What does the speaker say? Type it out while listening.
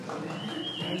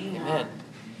Amen.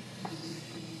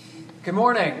 Good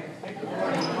morning.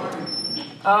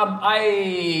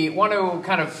 I want to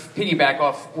kind of piggyback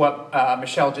off what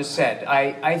Michelle just said.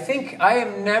 I think I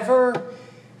am never,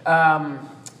 I'm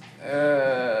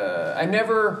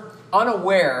never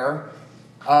unaware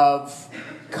of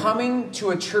coming to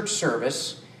a church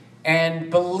service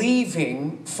and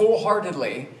believing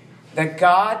full-heartedly that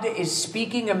God is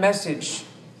speaking a message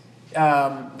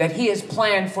that He has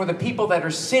planned for the people that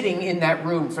are sitting in that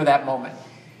room for that moment.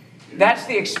 That's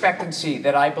the expectancy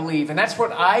that I believe, and that's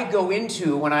what I go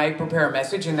into when I prepare a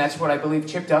message, and that's what I believe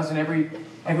Chip does, and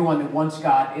everyone that wants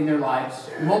God in their lives,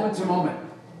 moment to moment.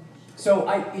 So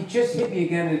it just hit me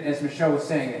again as Michelle was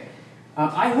saying it.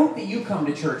 I hope that you come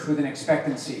to church with an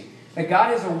expectancy that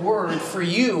God has a word for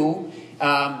you,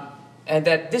 and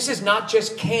that this is not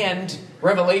just canned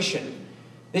revelation.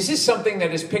 This is something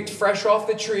that is picked fresh off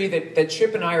the tree that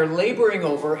Chip and I are laboring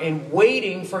over and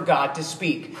waiting for God to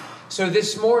speak. So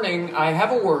this morning I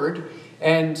have a word,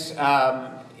 and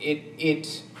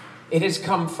it has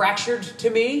come fractured to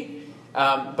me,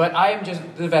 but I am just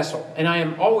the vessel, and I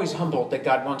am always humbled that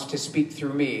God wants to speak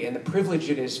through me, and the privilege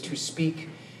it is to speak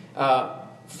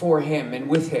for Him and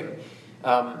with Him.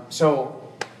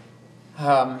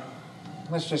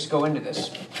 Let's just go into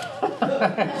this.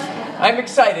 I'm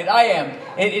excited. I am.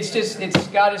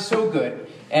 God is so good.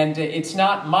 And it's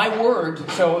not my word,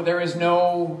 so there is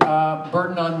no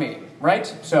burden on me, right?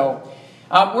 So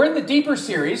we're in the Deeper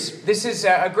series. This is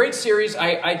a great series.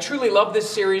 I truly love this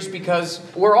series because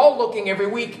we're all looking every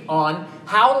week on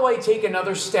how do I take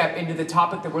another step into the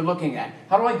topic that we're looking at?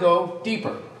 How do I go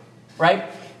deeper,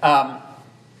 right? And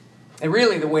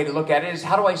really the way to look at it is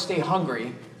how do I stay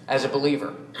hungry as a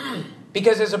believer?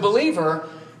 Because as a believer,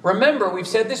 remember, we've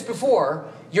said this before,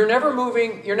 you're never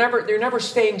moving, you're never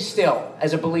staying still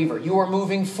as a believer. You are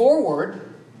moving forward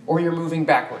or you're moving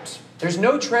backwards. There's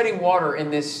no treading water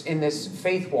in this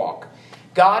faith walk.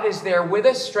 God is there with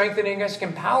us, strengthening us,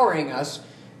 empowering us,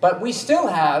 but we still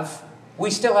have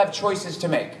choices to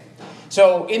make.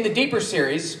 So in the Deeper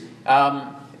series,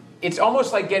 it's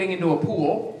almost like getting into a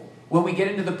pool. When we get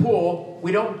into the pool,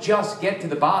 we don't just get to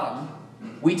the bottom.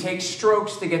 We take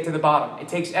strokes to get to the bottom. It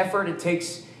takes effort. It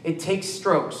takes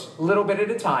strokes, a little bit at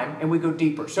a time, and we go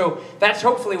deeper. So that's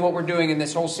hopefully what we're doing in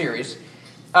this whole series.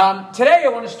 Today I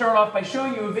want to start off by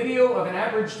showing you a video of an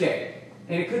average day.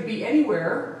 And it could be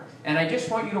anywhere, and I just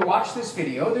want you to watch this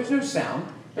video. There's no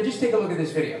sound, but just take a look at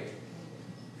this video.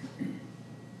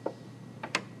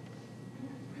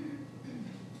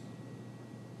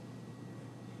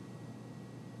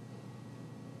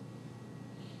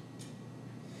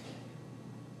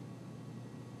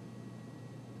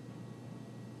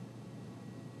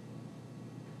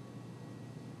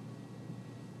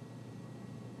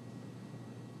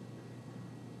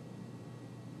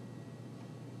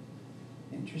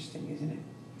 Interesting, isn't it?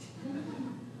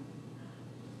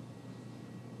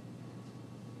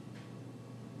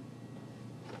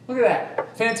 Look at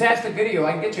that. Fantastic video.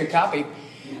 I can get you a copy.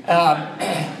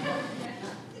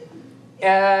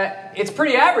 It's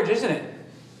pretty average, isn't it?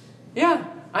 Yeah,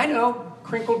 I know.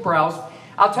 Crinkled brows.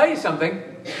 I'll tell you something.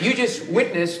 You just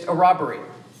witnessed a robbery.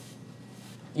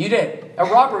 You did. A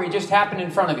robbery just happened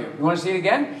in front of you. You want to see it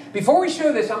again? Before we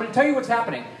show this, I'm going to tell you what's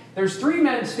happening. There's three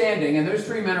men standing, and those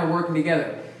three men are working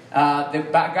together. The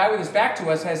guy with his back to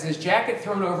us has his jacket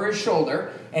thrown over his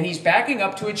shoulder, and he's backing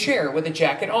up to a chair with a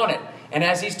jacket on it. And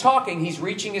as he's talking, he's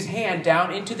reaching his hand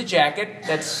down into the jacket.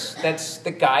 That's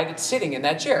the guy that's sitting in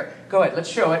that chair. Go ahead, let's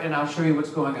show it, and I'll show you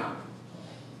what's going on.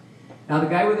 Now the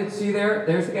guy with it, see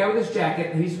there's the guy with his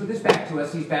jacket, and he's with his back to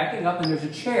us. He's backing up, and there's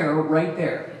a chair right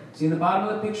there. See in the bottom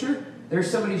of the picture?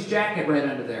 There's somebody's jacket right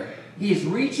under there. He is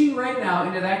reaching right now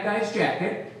into that guy's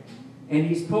jacket, and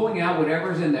he's pulling out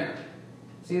whatever's in there.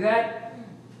 See that?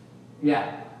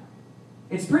 Yeah.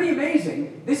 It's pretty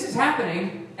amazing. This is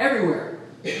happening everywhere,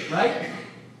 right?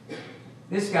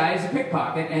 This guy is a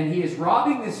pickpocket, and he is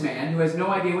robbing this man who has no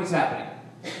idea what's happening.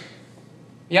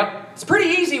 Yep. It's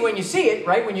pretty easy when you see it,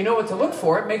 right? When you know what to look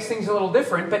for, it makes things a little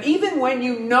different. But even when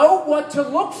you know what to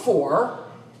look for,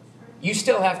 you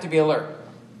still have to be alert,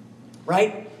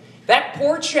 right? That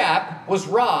poor chap was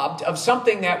robbed of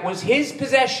something that was his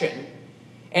possession,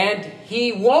 and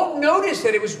he won't notice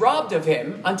that it was robbed of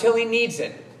him until he needs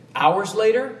it. Hours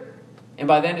later, and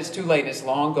by then it's too late, it's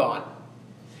long gone.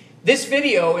 This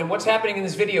video and what's happening in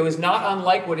this video is not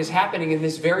unlike what is happening in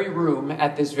this very room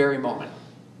at this very moment.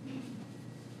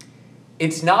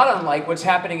 It's not unlike what's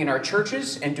happening in our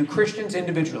churches and to Christians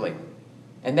individually.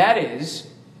 And that is,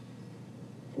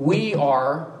 we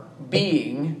are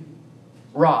being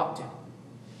robbed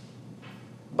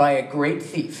by a great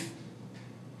thief.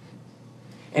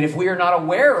 And if we are not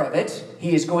aware of it,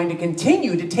 he is going to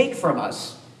continue to take from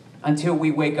us until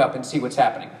we wake up and see what's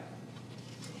happening.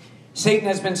 Satan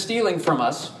has been stealing from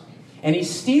us, and he's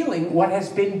stealing what has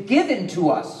been given to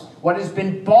us, what has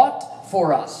been bought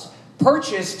for us,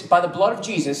 purchased by the blood of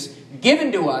Jesus,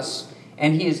 given to us,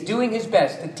 and he is doing his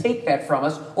best to take that from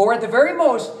us, or at the very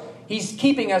most, he's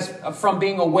keeping us from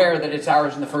being aware that it's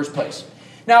ours in the first place.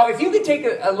 Now, if you could take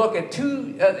a look at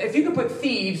if you could put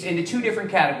thieves into two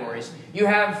different categories, you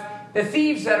have the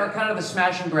thieves that are kind of the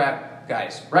smash and grab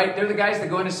guys, right? They're the guys that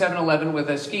go into 7-Eleven with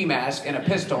a ski mask and a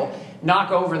pistol,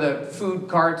 knock over the food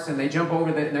carts, and they jump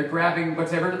over and they're grabbing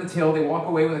whatever in the till. They walk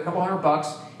away with a couple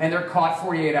 $100, and they're caught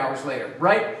 48 hours later,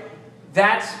 right?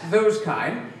 That's those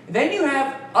kind. Then you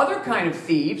have other kind of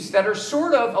thieves that are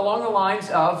sort of along the lines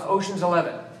of Ocean's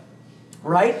 11,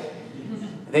 right?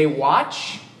 They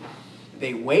watch,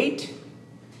 they wait,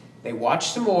 they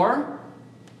watch some more,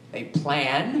 they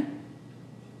plan,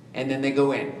 and then they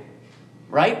go in,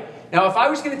 right? Now, if I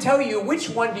was going to tell you which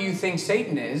one do you think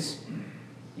Satan is,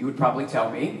 you would probably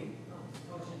tell me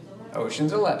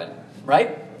Ocean's 11,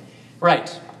 right?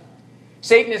 Right.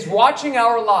 Satan is watching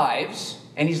our lives,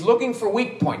 and he's looking for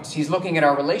weak points. He's looking at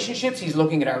our relationships. He's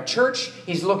looking at our church.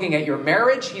 He's looking at your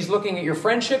marriage. He's looking at your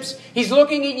friendships. He's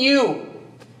looking at you.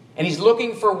 And he's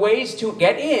looking for ways to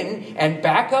get in and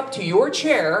back up to your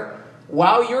chair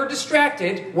while you're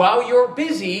distracted, while you're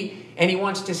busy, and he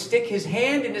wants to stick his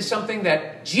hand into something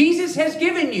that Jesus has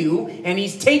given you, and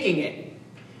he's taking it.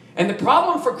 And the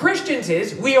problem for Christians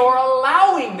is we are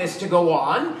allowing this to go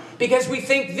on because we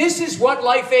think this is what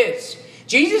life is.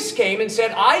 Jesus came and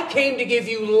said, I came to give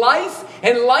you life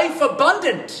and life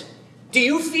abundant. Do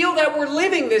you feel that we're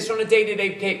living this on a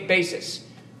day-to-day basis?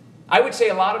 I would say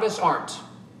a lot of us aren't.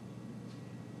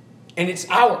 And it's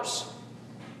ours.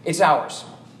 It's ours.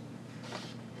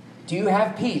 Do you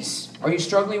have peace? Are you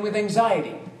struggling with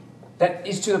anxiety? That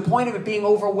is to the point of it being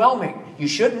overwhelming. You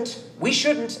shouldn't. We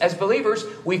shouldn't. As believers,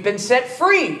 we've been set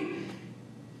free.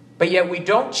 But yet we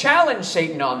don't challenge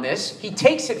Satan on this. He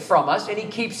takes it from us and he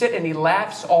keeps it and he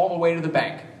laughs all the way to the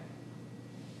bank.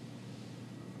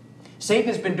 Satan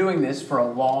has been doing this for a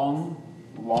long,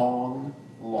 long,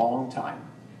 long time.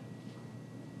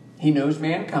 He knows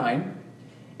mankind,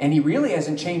 and he really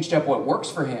hasn't changed up what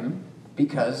works for him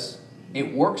because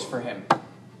it works for him,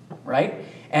 right?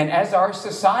 And as our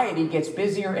society gets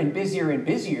busier and busier and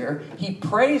busier, he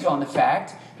preys on the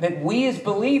fact that we as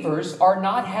believers are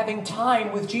not having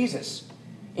time with Jesus.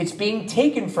 It's being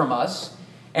taken from us,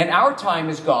 and our time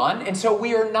is gone, and so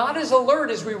we are not as alert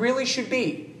as we really should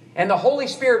be. And the Holy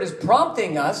Spirit is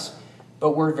prompting us,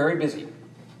 but we're very busy.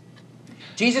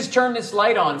 Jesus turned this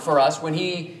light on for us when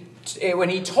he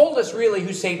told us really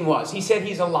who Satan was. He said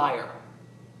he's a liar,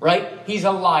 right? He's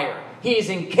a liar. He is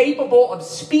incapable of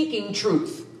speaking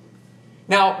truth.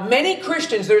 Now, many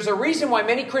Christians, there's a reason why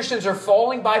many Christians are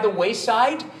falling by the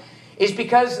wayside, is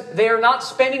because they are not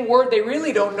spending word. They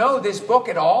really don't know this book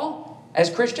at all as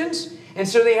Christians. And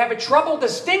so they have a trouble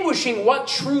distinguishing what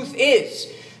truth is.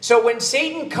 So when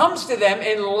Satan comes to them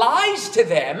and lies to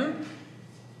them,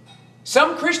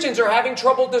 some Christians are having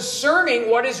trouble discerning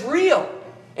what is real.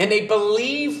 And they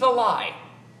believe the lie.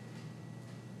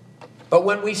 But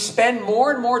when we spend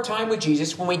more and more time with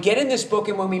Jesus, when we get in this book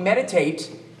and when we meditate,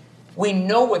 we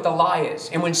know what the lie is.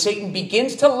 And when Satan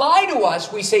begins to lie to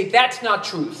us, we say, that's not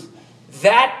truth.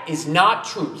 That is not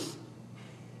truth.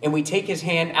 And we take his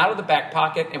hand out of the back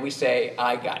pocket and we say,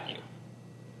 I got you.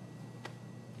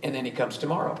 And then he comes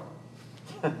tomorrow.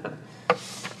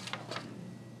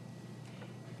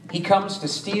 He comes to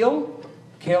steal,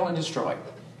 kill, and destroy.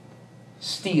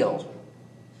 Steal.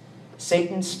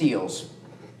 Satan steals.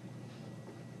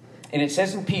 And it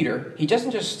says in Peter, he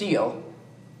doesn't just steal.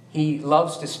 He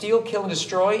loves to steal, kill, and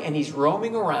destroy. And he's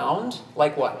roaming around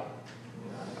like what?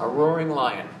 A roaring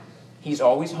lion. He's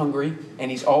always hungry. And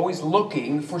he's always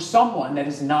looking for someone that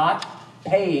is not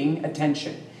paying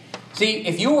attention. See,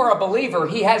 if you are a believer,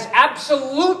 he has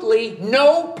absolutely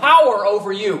no power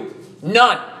over you.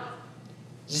 None.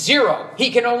 Zero. He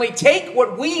can only take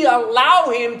what we allow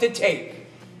him to take.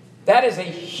 That is a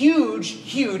huge,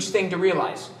 huge thing to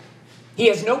realize. He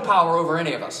has no power over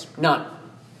any of us. None.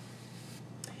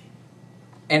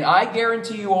 And I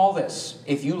guarantee you all this.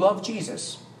 If you love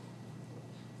Jesus,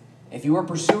 if you are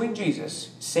pursuing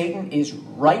Jesus, Satan is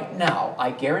right now,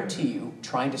 I guarantee you,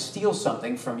 trying to steal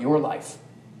something from your life.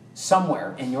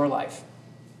 Somewhere in your life.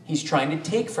 He's trying to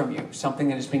take from you something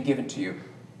that has been given to you.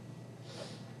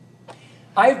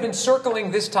 I have been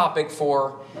circling this topic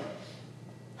for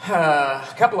a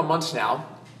couple of months now.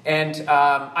 And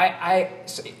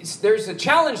there's a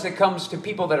challenge that comes to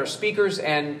people that are speakers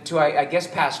and to, I guess,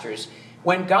 pastors.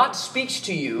 When God speaks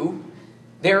to you,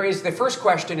 there is the first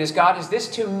question is, God, is this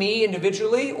to me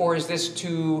individually or is this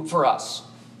for us?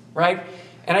 Right?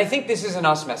 And I think this is an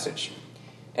us message.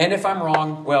 And if I'm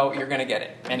wrong, well, you're going to get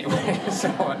it anyway.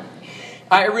 So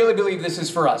I really believe this is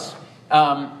for us.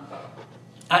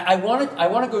 I want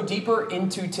to go deeper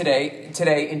into today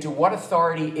into what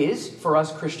authority is for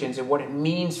us Christians and what it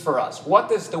means for us. What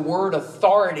does the word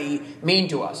authority mean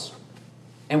to us?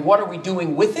 And what are we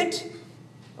doing with it?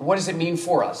 And what does it mean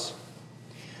for us?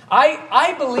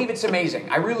 I believe it's amazing.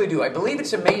 I really do. I believe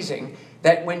it's amazing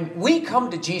that when we come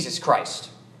to Jesus Christ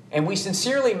and we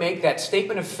sincerely make that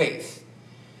statement of faith,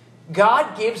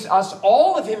 God gives us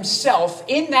all of himself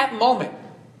in that moment.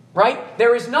 Right?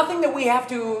 There is nothing that we have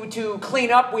to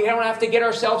clean up. We don't have to get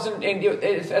ourselves in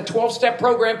a 12-step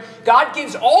program. God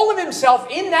gives all of himself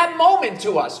in that moment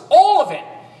to us. All of it.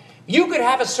 You could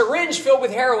have a syringe filled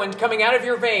with heroin coming out of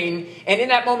your vein, and in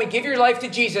that moment give your life to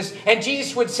Jesus, and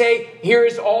Jesus would say, here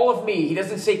is all of me. He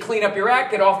doesn't say clean up your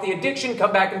act, get off the addiction,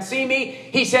 come back and see me.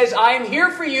 He says, I am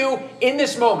here for you in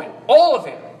this moment. All of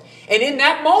it. And in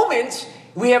that moment,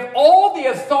 we have all the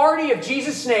authority of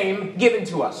Jesus' name given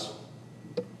to us.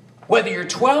 Whether you're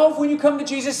 12 when you come to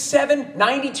Jesus, 7,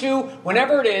 92,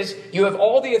 whenever it is, you have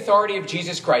all the authority of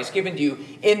Jesus Christ given to you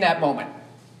in that moment.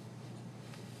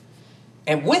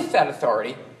 And with that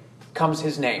authority comes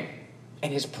his name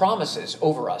and his promises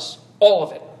over us. All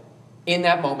of it. In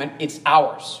that moment, it's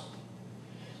ours.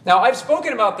 Now, I've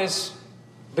spoken about this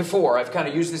before. I've kind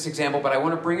of used this example, but I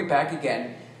want to bring it back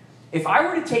again. If I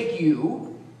were to take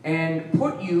you and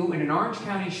put you in an Orange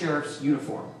County Sheriff's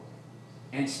uniform,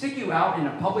 and stick you out in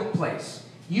a public place,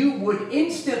 you would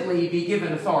instantly be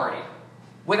given authority.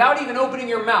 Without even opening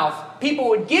your mouth, people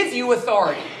would give you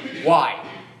authority. Why?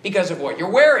 Because of what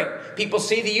you're wearing. People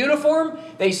see the uniform,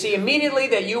 they see immediately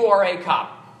that you are a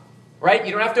cop. Right?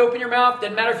 You don't have to open your mouth,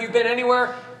 doesn't matter if you've been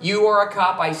anywhere, you are a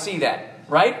cop, I see that.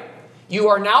 Right? You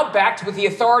are now backed with the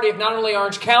authority of not only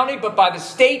Orange County, but by the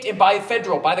state and by the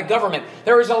federal, by the government.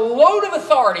 There is a load of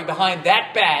authority behind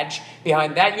that badge,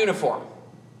 behind that uniform.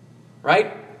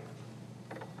 Right?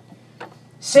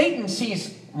 Satan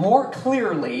sees more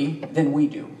clearly than we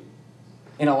do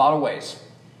in a lot of ways.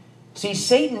 See,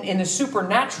 Satan in the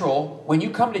supernatural, when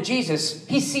you come to Jesus,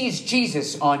 he sees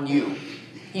Jesus on you.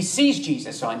 He sees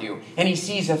Jesus on you, and he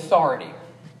sees authority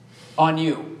on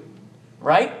you.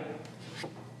 Right?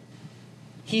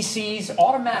 He sees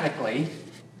automatically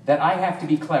that I have to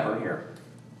be clever here.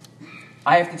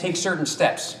 I have to take certain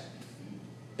steps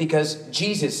because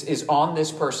Jesus is on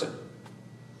this person.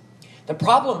 The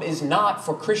problem is not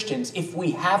for Christians if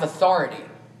we have authority.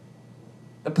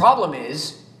 The problem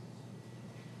is,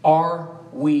 are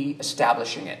we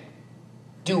establishing it?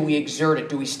 Do we exert it?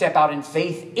 Do we step out in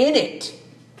faith in it?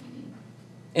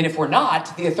 And if we're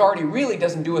not, the authority really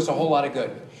doesn't do us a whole lot of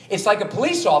good. It's like a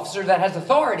police officer that has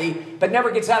authority but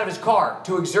never gets out of his car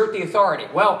to exert the authority.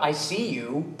 Well, I see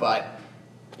you, but,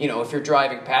 if you're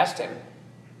driving past him.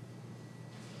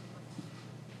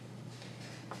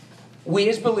 We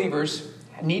as believers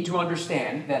need to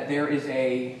understand that there is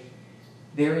a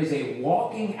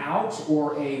walking out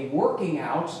or a working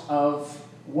out of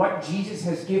what Jesus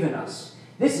has given us.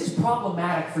 This is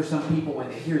problematic for some people when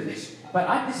they hear this,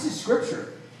 but this is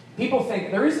Scripture. People think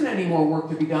there isn't any more work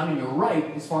to be done, and you're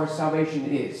right as far as salvation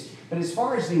is. But as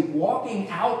far as the walking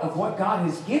out of what God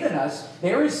has given us,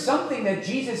 there is something that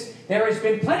there has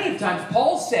been plenty of times,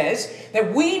 Paul says,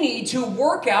 that we need to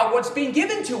work out what's being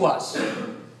given to us.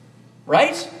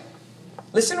 Right?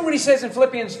 Listen to what he says in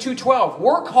Philippians 2:12.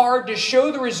 Work hard to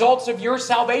show the results of your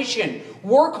salvation.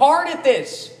 Work hard at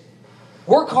this.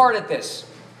 Work hard at this.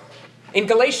 In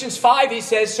Galatians 5, he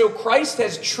says, so Christ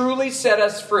has truly set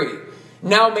us free.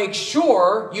 Now make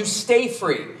sure you stay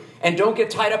free and don't get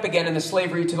tied up again in the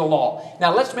slavery to the law.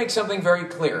 Now let's make something very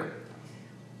clear.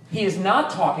 He is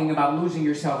not talking about losing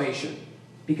your salvation,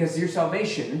 because your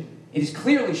salvation, it is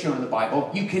clearly shown in the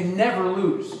Bible, you can never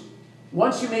lose.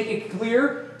 Once you make a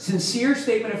clear, sincere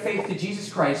statement of faith to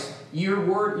Jesus Christ,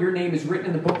 your name is written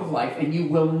in the book of life, and you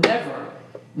will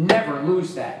never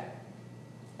lose that.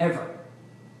 Ever.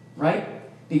 Right?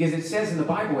 Because it says in the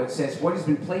Bible, it says, what has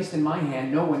been placed in my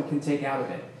hand, no one can take out of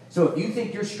it. So if you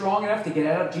think you're strong enough to get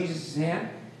out of Jesus' hand,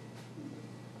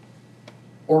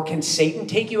 or can Satan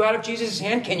take you out of Jesus'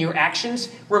 hand? Can your actions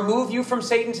remove you from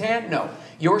Satan's hand? No.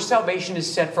 Your salvation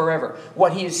is set forever.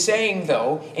 What he is saying,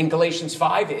 though, in Galatians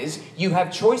 5 is, you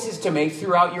have choices to make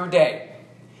throughout your day.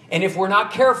 And if we're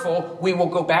not careful, we will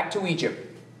go back to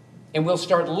Egypt. And we'll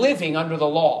start living under the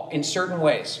law in certain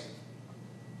ways.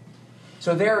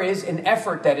 So there is an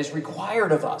effort that is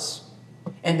required of us.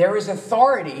 And there is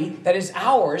authority that is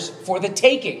ours for the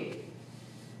taking.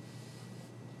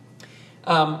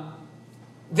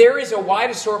 There is a wide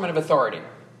assortment of authority.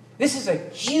 This is a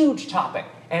huge topic,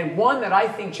 and one that I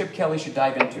think Chip Kelly should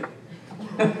dive into.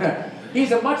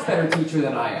 He's a much better teacher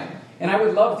than I am, and I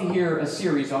would love to hear a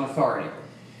series on authority.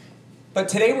 But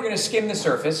today we're going to skim the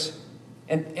surface,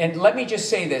 and let me just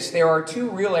say this. There are two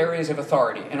real areas of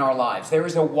authority in our lives. There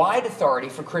is a wide authority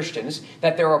for Christians,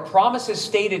 that there are promises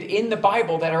stated in the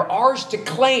Bible that are ours to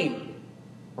claim,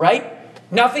 right?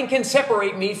 Nothing can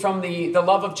separate me from the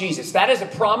love of Jesus. That is a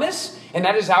promise, and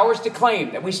that is ours to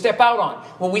claim, that we step out on.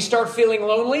 When we start feeling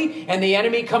lonely and the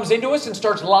enemy comes into us and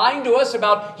starts lying to us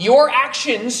about your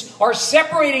actions are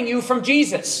separating you from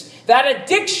Jesus. That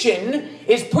addiction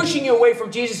is pushing you away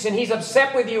from Jesus, and he's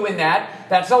upset with you in that.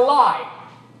 That's a lie.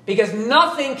 Because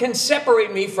nothing can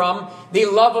separate me from the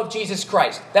love of Jesus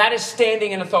Christ. That is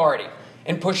standing in authority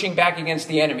and pushing back against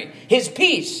the enemy. His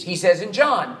peace, he says in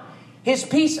John. His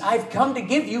peace, I've come to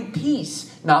give you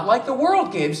peace. Not like the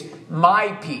world gives, my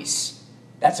peace.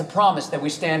 That's a promise that we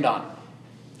stand on.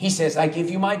 He says, I give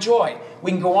you my joy.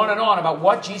 We can go on and on about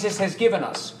what Jesus has given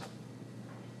us.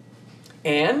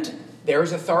 And there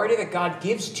is authority that God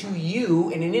gives to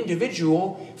you in an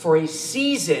individual for a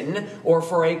season or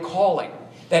for a calling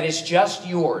that is just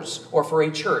yours, or for a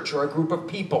church or a group of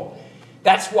people.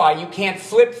 That's why you can't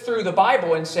flip through the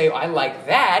Bible and say, I like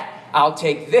that, I'll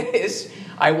take this,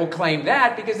 I will claim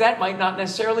that, because that might not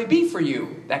necessarily be for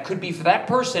you. That could be for that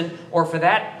person or for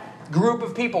that group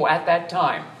of people at that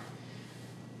time.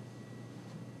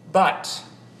 But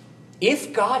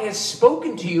if God has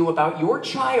spoken to you about your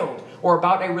child, or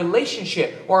about a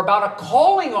relationship, or about a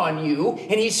calling on you,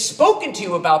 and he's spoken to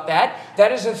you about that,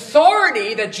 that is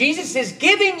authority that Jesus is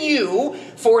giving you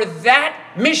for that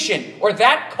mission, or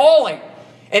that calling.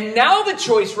 And now the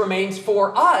choice remains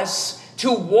for us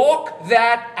to walk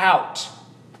that out.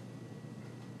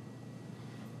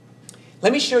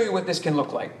 Let me show you what this can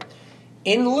look like.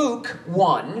 In Luke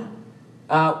 1,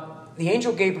 the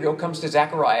angel Gabriel comes to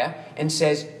Zechariah and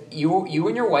says, you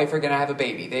and your wife are going to have a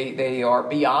baby. They are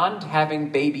beyond having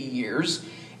baby years.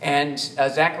 And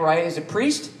Zechariah is a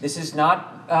priest. This is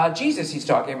not Jesus he's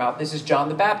talking about. This is John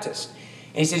the Baptist.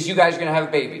 And he says, you guys are going to have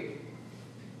a baby.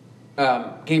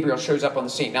 Gabriel shows up on the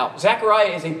scene. Now,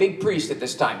 Zechariah is a big priest at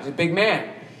this time. He's a big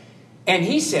man. And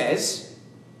he says,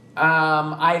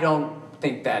 I don't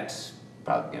think that's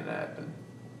probably going to happen.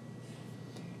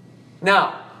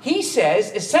 Now, he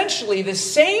says essentially the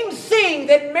same thing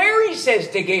that Mary says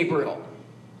to Gabriel.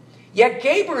 Yet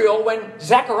Gabriel, when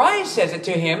Zechariah says it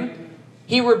to him,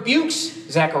 he rebukes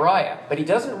Zechariah, but he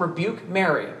doesn't rebuke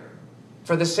Mary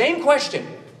for the same question.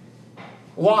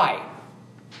 Why?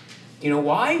 You know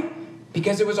why?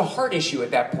 Because it was a heart issue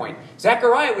at that point.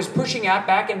 Zechariah was pushing out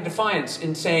back in defiance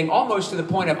and saying almost to the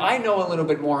point of, I know a little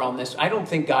bit more on this. I don't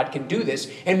think God can do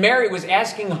this. And Mary was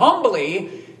asking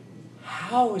humbly,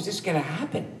 how is this going to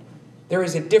happen? There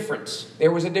is a difference.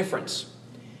 There was a difference.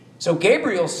 So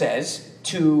Gabriel says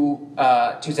to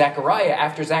Zechariah,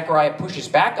 after Zechariah pushes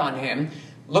back on him,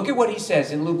 look at what he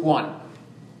says in Luke 1.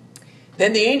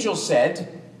 Then the angel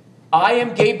said, I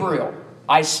am Gabriel.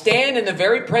 I stand in the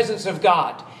very presence of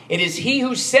God. It is he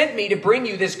who sent me to bring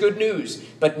you this good news.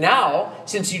 But now,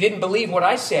 since you didn't believe what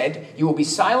I said, you will be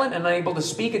silent and unable to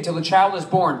speak until the child is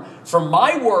born. For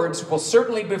my words will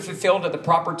certainly be fulfilled at the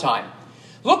proper time.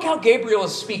 Look how Gabriel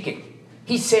is speaking.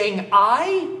 He's saying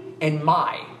I and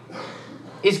my.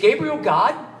 Is Gabriel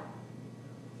God?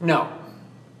 No.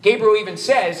 Gabriel even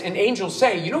says, and angels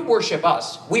say, you don't worship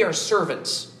us. We are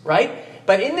servants, right?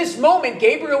 But in this moment,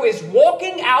 Gabriel is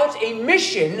walking out a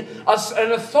mission,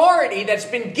 an authority that's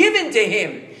been given to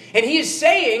him. And he is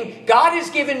saying, God has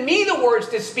given me the words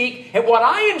to speak, and what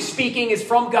I am speaking is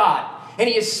from God. And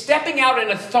he is stepping out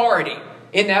in authority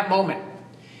in that moment.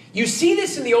 You see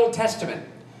this in the Old Testament.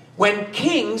 When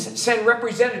kings send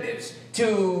representatives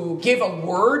to give a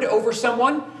word over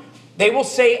someone, they will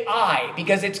say I,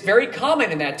 because it's very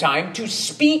common in that time to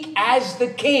speak as the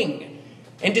king.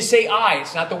 And to say I,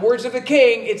 it's not the words of the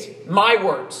king, it's my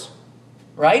words.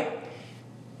 Right?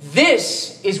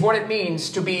 This is what it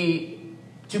means to be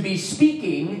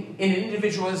speaking in an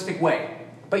individualistic way.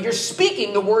 But you're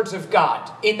speaking the words of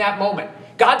God in that moment.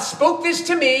 God spoke this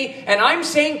to me, and I'm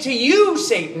saying to you,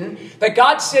 Satan, that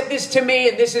God said this to me,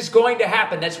 and this is going to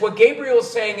happen. That's what Gabriel is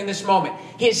saying in this moment.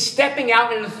 He is stepping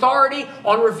out in authority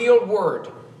on revealed word.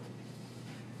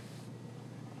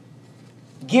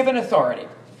 Given authority.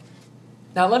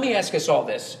 Now, let me ask us all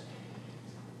this.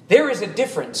 There is a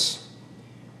difference.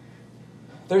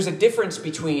 There's a difference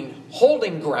between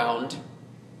holding ground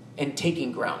and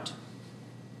taking ground.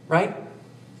 Right?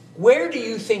 Where do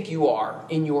you think you are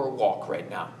in your walk right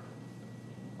now?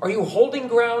 Are you holding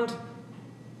ground?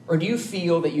 Or do you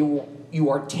feel that you you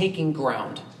are taking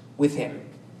ground with him.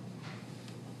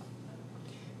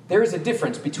 There is a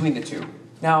difference between the two.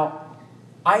 Now,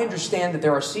 I understand that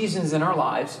there are seasons in our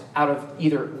lives out of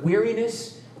either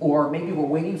weariness or maybe we're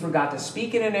waiting for God to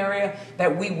speak in an area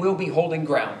that we will be holding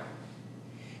ground.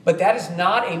 But that is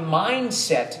not a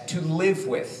mindset to live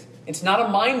with. It's not a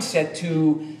mindset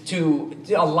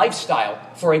to a lifestyle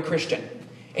for a Christian.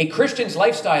 A Christian's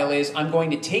lifestyle is, I'm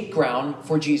going to take ground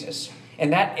for Jesus.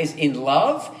 And that is in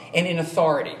love and in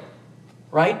authority.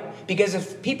 Right? Because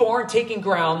if people aren't taking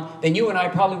ground, then you and I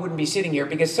probably wouldn't be sitting here,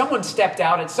 because someone stepped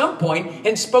out at some point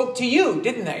and spoke to you,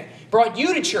 didn't they? Brought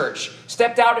you to church,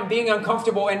 stepped out and being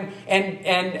uncomfortable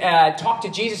and talked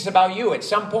to Jesus about you at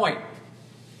some point.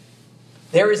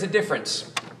 There is a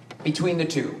difference between the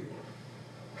two.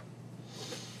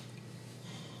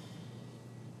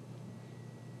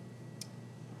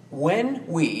 When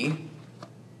we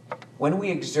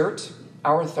exert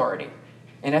our authority,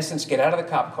 in essence, get out of the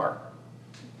cop car,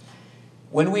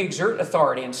 when we exert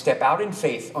authority and step out in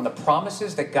faith on the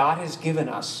promises that God has given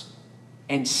us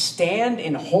and stand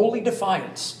in holy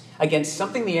defiance against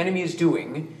something the enemy is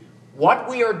doing, what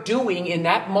we are doing in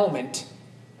that moment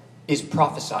is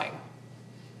prophesying.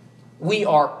 We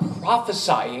are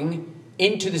prophesying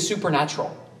into the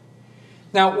supernatural.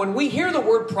 Now, when we hear the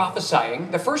word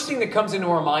prophesying, the first thing that comes into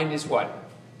our mind is what?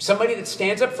 Somebody that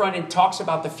stands up front and talks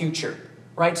about the future,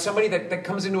 right? Somebody that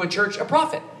comes into a church, a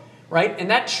prophet. Right? And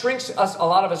that shrinks a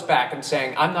lot of us back and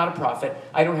saying, I'm not a prophet.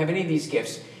 I don't have any of these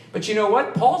gifts. But you know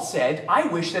what? Paul said, I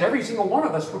wish that every single one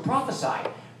of us would prophesy.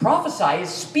 Prophesy is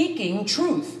speaking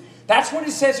truth. That's what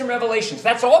it says in Revelations.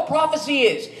 That's all prophecy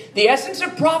is. The essence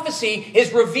of prophecy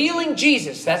is revealing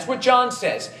Jesus. That's what John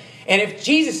says. And if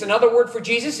Jesus, another word for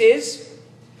Jesus is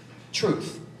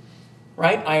truth.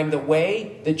 Right? I am the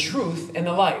way, the truth, and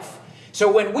the life. So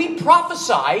when we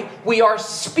prophesy, we are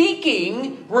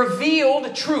speaking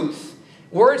revealed truth.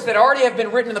 Words that already have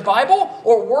been written in the Bible,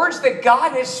 or words that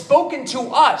God has spoken to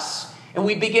us, and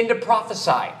we begin to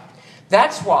prophesy.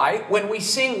 That's why when we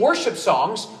sing worship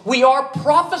songs, we are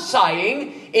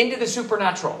prophesying into the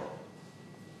supernatural.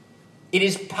 It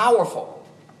is powerful.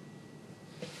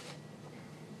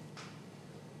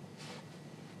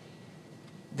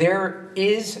 There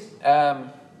is...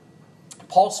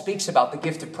 Paul speaks about the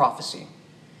gift of prophecy.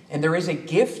 And there is a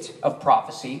gift of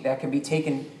prophecy that can be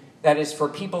taken, that is for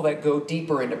people that go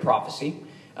deeper into prophecy.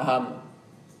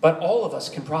 But all of us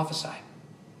can prophesy.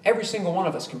 Every single one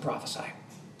of us can prophesy.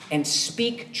 And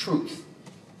speak truth.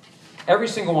 Every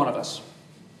single one of us.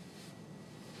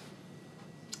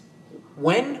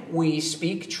 When we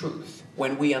speak truth,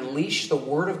 when we unleash the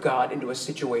Word of God into a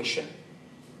situation,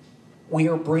 we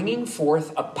are bringing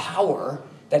forth a power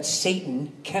that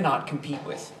Satan cannot compete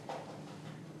with.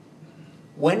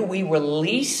 When we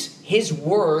release his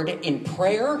word in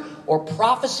prayer or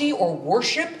prophecy or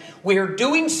worship, we are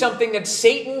doing something that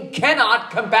Satan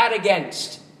cannot combat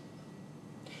against.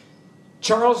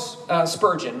 Charles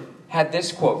Spurgeon had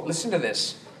this quote. Listen to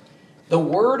this. The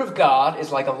word of God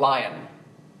is like a lion.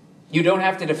 You don't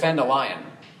have to defend a lion.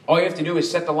 All you have to do is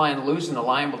set the lion loose and the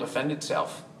lion will defend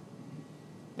itself.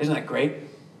 Isn't that great?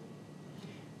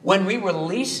 When we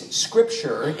release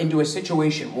Scripture into a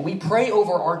situation, when we pray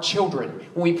over our children,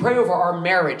 when we pray over our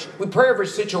marriage, we pray over a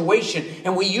situation,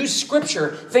 and we use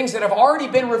Scripture, things that have already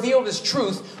been revealed as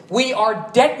truth, we are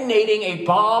detonating a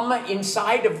bomb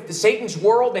inside of Satan's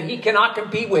world that he cannot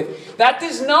compete with. That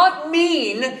does not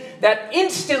mean that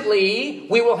instantly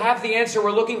we will have the answer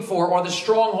we're looking for or the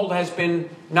stronghold has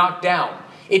been knocked down.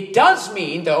 It does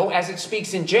mean, though, as it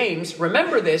speaks in James,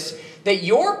 remember this, that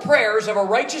your prayers of a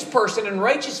righteous person, and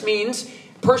righteous means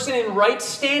person in right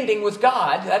standing with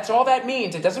God. That's all that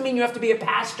means. It doesn't mean you have to be a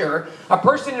pastor. A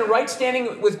person in right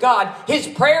standing with God, his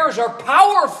prayers are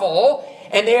powerful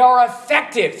and they are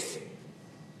effective.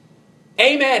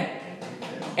 Amen.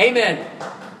 Amen.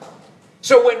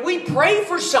 So when we pray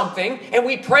for something, and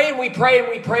we pray and we pray and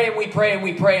we pray and we pray and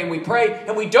we pray and we pray,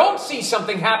 and we don't see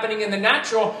something happening in the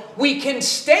natural, we can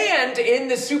stand in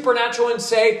the supernatural and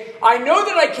say, I know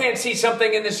that I can't see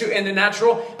something in the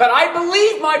natural, but I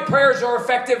believe my prayers are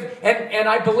effective, and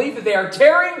I believe that they are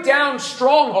tearing down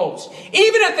strongholds,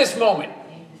 even at this moment.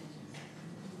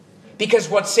 Because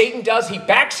what Satan does, he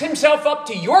backs himself up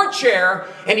to your chair,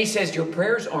 and he says, your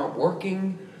prayers aren't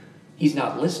working. He's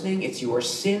not listening. It's your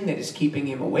sin that is keeping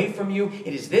him away from you.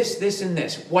 It is this, this, and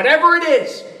this. Whatever it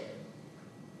is.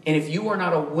 And if you are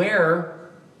not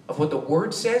aware of what the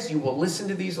Word says, you will listen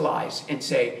to these lies and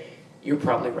say, you're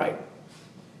probably right.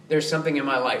 There's something in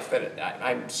my life that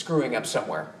I'm screwing up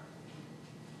somewhere.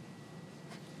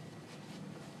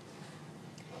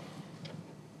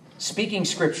 Speaking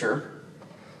Scripture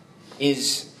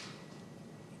is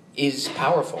is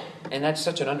powerful. And that's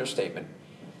such an understatement.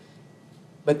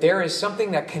 But there is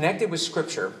something that connected with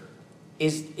Scripture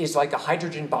is like a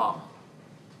hydrogen bomb.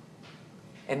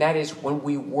 And that is when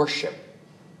we worship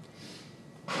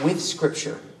with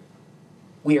Scripture,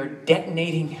 we are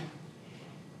detonating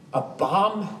a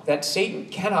bomb that Satan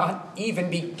cannot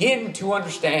even begin to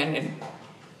understand. And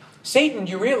Satan,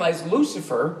 you realize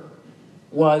Lucifer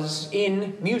was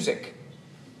in music,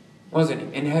 wasn't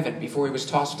he? In heaven before he was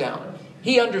tossed down.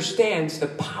 He understands the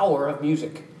power of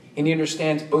music. And he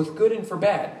understands both good and for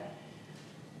bad.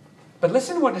 But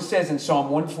listen to what it says in Psalm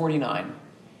 149.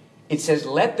 It says,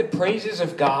 let the praises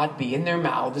of God be in their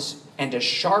mouths and a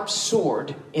sharp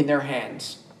sword in their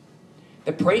hands.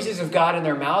 The praises of God in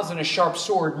their mouths and a sharp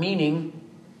sword, meaning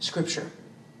Scripture.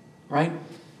 Right?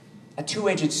 A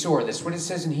two-edged sword. That's what it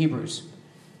says in Hebrews.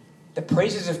 The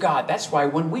praises of God. That's why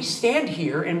when we stand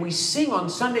here and we sing on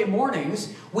Sunday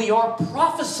mornings, we are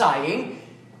prophesying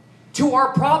to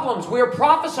our problems. We are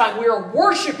prophesying. We are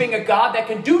worshiping a God that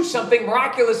can do something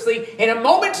miraculously in a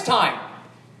moment's time.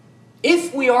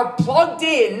 If we are plugged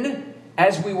in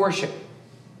as we worship.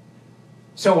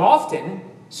 So often,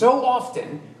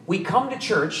 we come to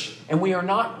church and we are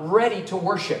not ready to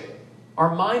worship.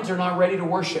 Our minds are not ready to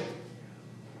worship.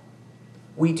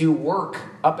 We do work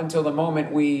up until the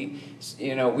moment we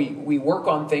work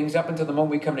on things up until the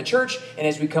moment we come to church. And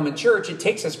as we come in church, it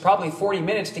takes us probably 40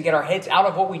 minutes to get our heads out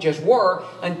of what we just were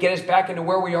and get us back into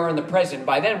where we are in the present.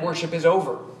 By then, worship is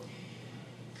over.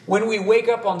 When we wake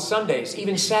up on Sundays,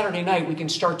 even Saturday night, we can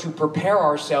start to prepare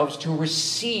ourselves to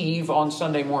receive on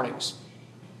Sunday mornings.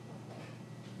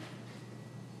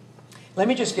 Let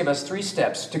me just give us 3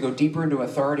 steps to go deeper into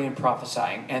authority and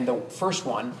prophesying. And the first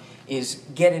one is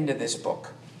get into this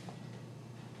book.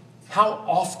 How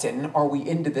often are we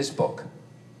into this book?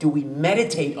 Do we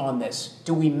meditate on this?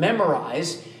 Do we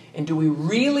memorize? And do we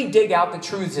really dig out the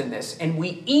truths in this? And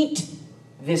we eat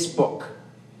this book.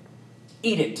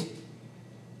 Eat it.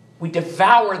 We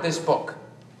devour this book.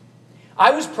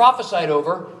 I was prophesied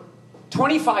over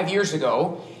 25 years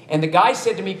ago, and the guy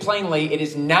said to me plainly, it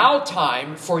is now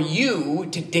time for you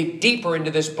to dig deeper into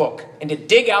this book and to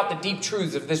dig out the deep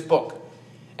truths of this book.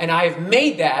 And I have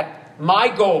made that my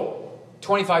goal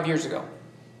 25 years ago.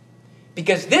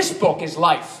 Because this book is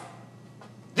life.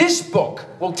 This book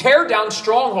will tear down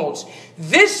strongholds.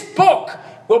 This book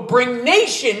will bring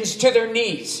nations to their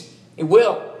knees. It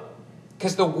will.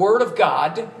 Because the Word of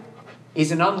God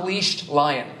is an unleashed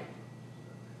lion.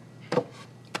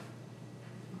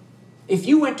 If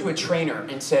you went to a trainer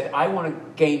and said, I want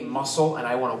to gain muscle and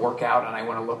I want to work out and I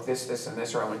want to look this, and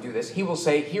this, or I want to do this, he will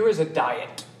say, here is a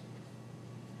diet.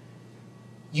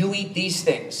 You eat these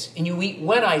things, and you eat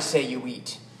when I say you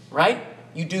eat, right?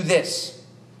 You do this.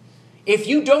 If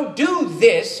you don't do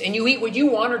this, and you eat what you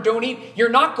want or don't eat, you're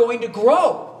not going to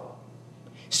grow.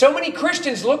 So many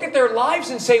Christians look at their lives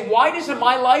and say, why doesn't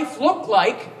my life look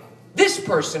like this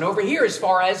person over here as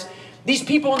far as these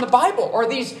people in the Bible or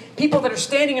these people that are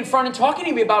standing in front and talking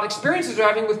to me about experiences they're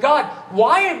having with God?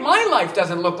 Why my life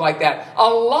doesn't look like that? A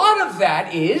lot of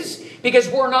that is because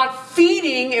we're not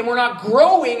feeding and we're not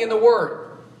growing in the Word.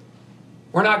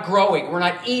 We're not growing. We're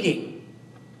not eating.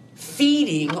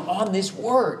 Feeding on this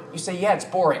Word. You say, yeah, it's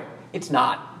boring. It's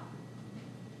not.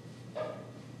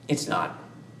 It's not.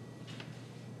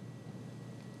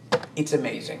 It's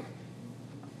amazing.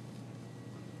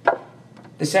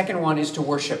 The second one is to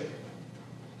worship.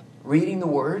 Reading the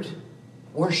Word,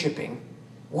 worshiping,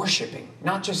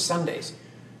 not just Sundays.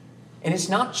 And it's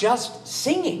not just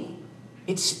singing.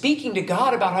 It's speaking to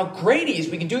God about how great He is.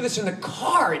 We can do this in the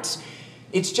car. It's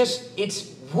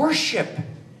worship.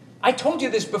 I told you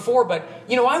this before, but,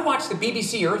 I watch the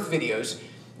BBC Earth videos.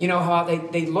 You know how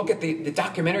they look at the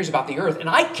documentaries about the Earth, and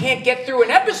I can't get through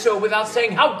an episode without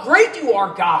saying how great you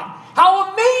are, God.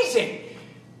 How amazing.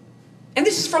 And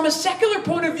this is from a secular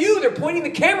point of view. They're pointing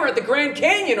the camera at the Grand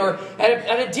Canyon or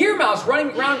at a deer mouse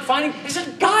running around finding. They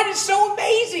said, God is so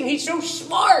amazing. He's so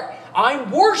smart.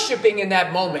 I'm worshiping in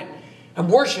that moment. I'm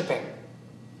worshiping.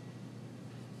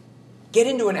 Get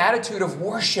into an attitude of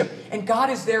worship. And God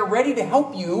is there ready to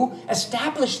help you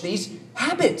establish these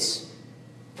habits.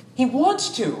 He wants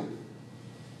to.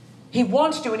 He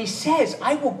wants to. And He says,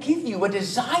 I will give you a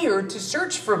desire to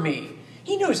search for me.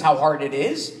 He knows how hard it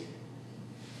is.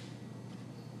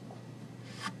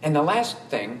 And the last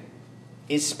thing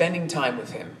is spending time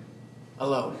with Him.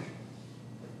 Alone.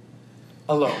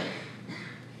 Alone.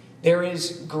 There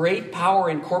is great power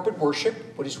in corporate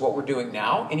worship, which is what we're doing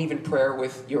now, and even prayer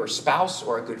with your spouse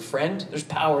or a good friend. There's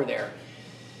power there.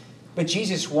 But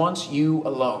Jesus wants you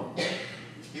alone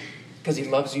because He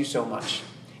loves you so much.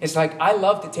 It's like I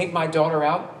love to take my daughter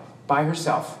out by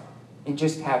herself and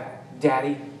just have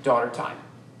daddy-daughter time.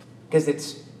 Because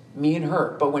it's me and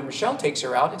her. But when Michelle takes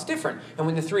her out, it's different. And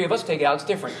when the three of us take it out, it's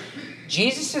different.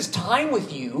 Jesus' time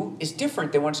with you is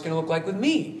different than what it's going to look like with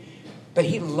me. But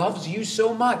he loves you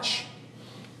so much.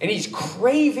 And he's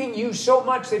craving you so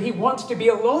much that he wants to be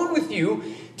alone with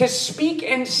you to speak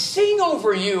and sing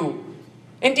over you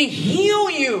and to heal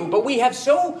you. But we have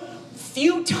so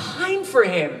few time for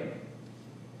him.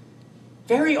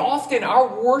 Very often our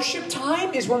worship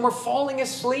time is when we're falling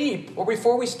asleep or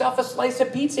before we stuff a slice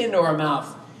of pizza into our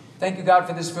mouth. Thank you, God,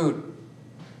 for this food.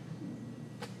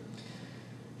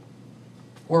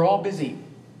 We're all busy.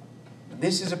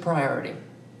 This is a priority.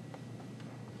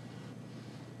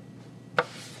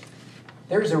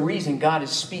 There's a reason God is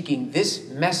speaking this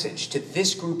message to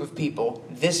this group of people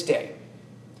this day.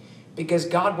 Because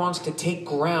God wants to take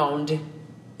ground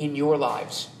in your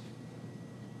lives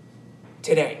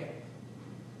today.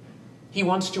 He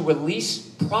wants to release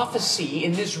prophecy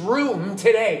in this room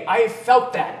today. I have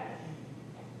felt that.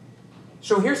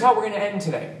 So here's how we're going to end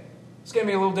today. It's going to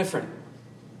be a little different.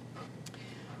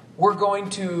 We're going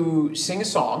to sing a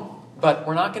song, but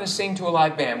we're not going to sing to a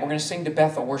live band. We're going to sing to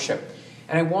Bethel worship.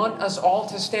 And I want us all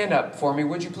to stand up for me,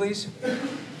 would you please?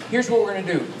 Here's what we're going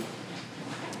to do.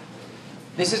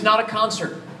 This is not a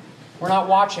concert. We're not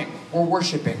watching. We're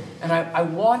worshiping. And I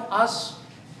want us,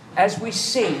 as we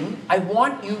sing, I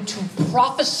want you to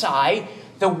prophesy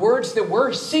the words that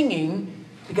we're singing,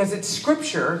 because it's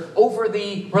scripture, over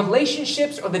the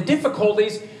relationships or the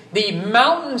difficulties, the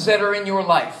mountains that are in your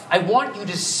life. I want you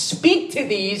to speak to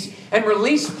these and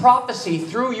release prophecy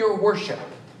through your worship.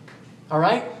 All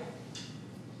right?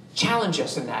 Challenge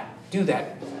us in that. Do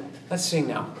that. Let's sing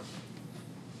now.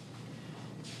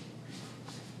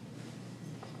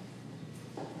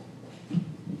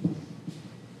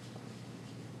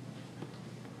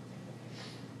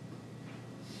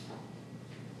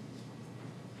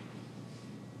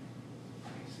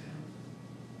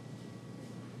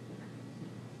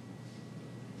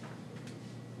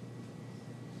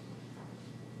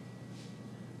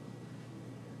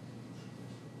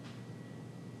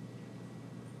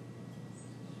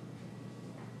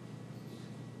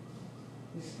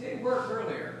 This did work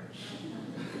earlier.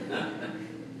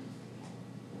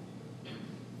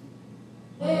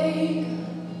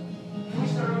 Can we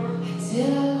start over?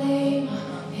 Till I lay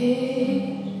my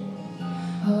head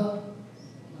up.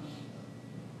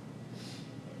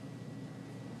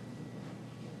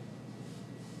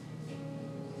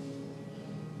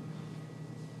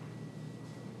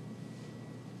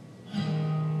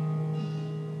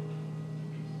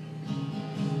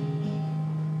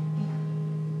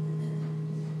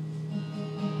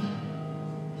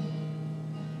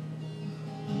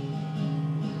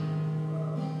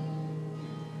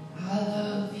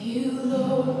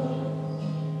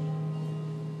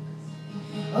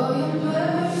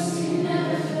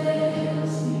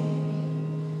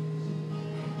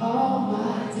 All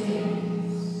my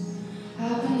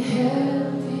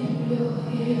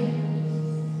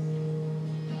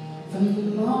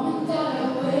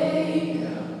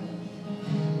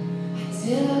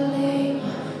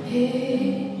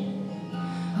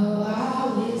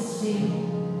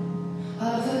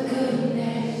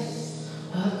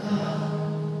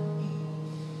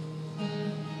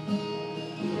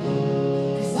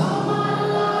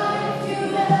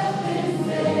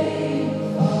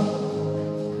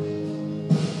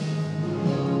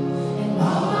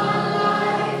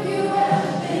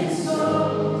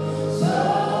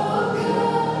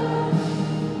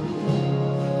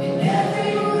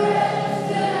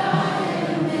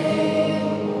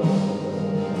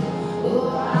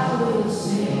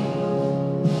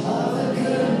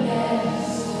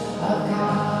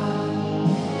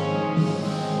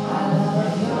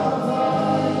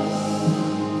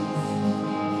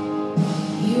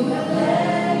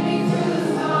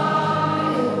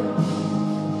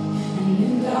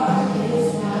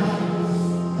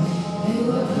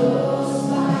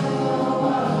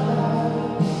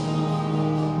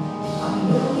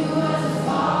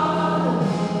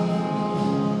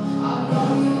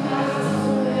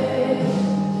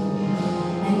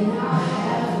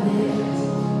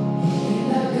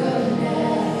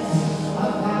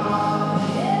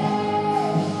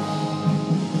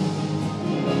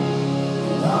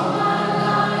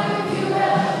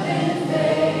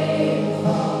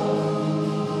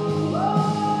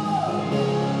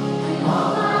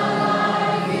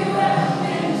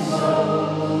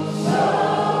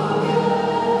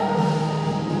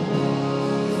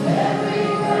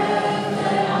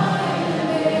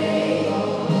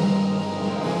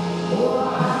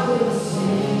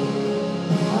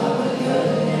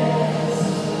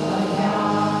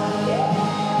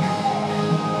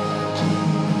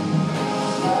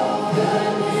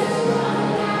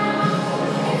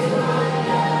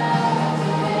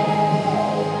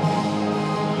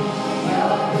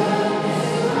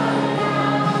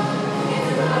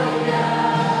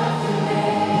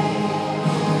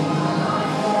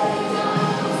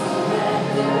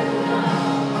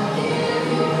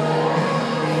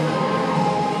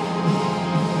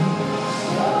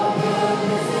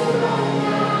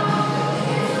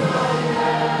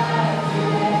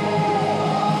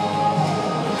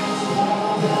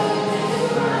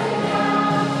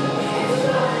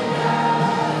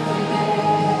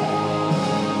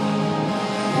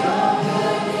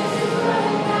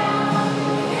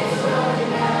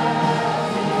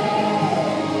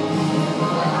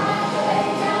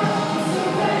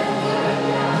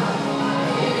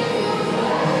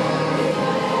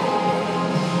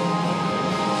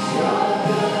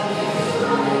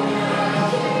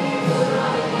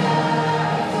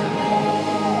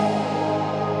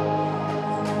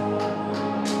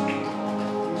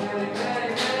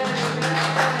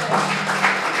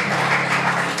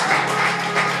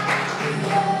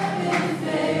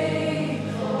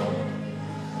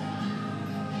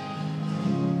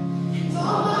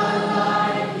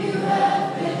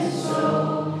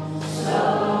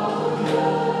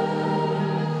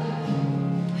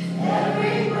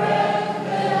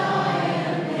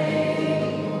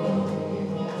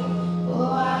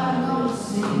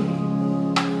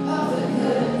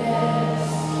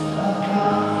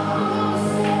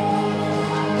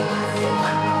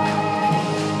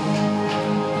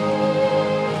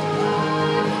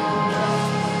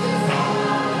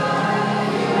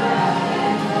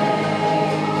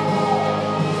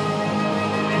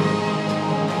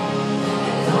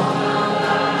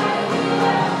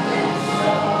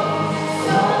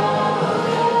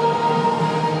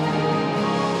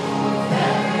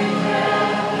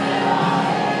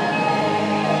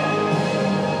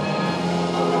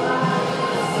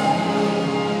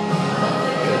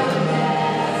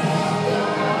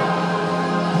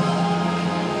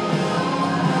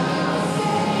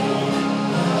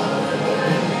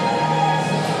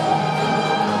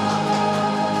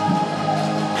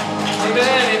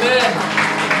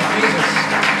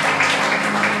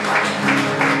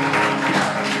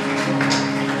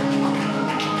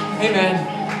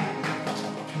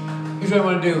Here's what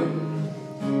I want to do.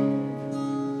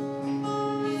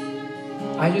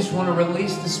 I just want to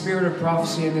release the spirit of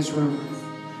prophecy in this room.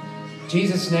 In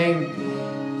Jesus'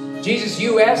 name. Jesus,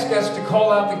 you ask us to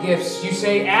call out the gifts. You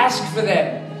say, ask for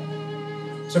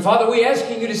them. So, Father, we're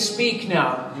asking you to speak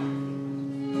now.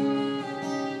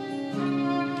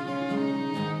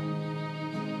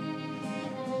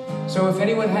 So if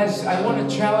anyone has, I want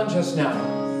to challenge us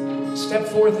now. Step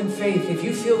forth in faith. If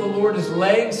you feel the Lord is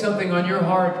laying something on your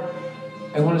heart,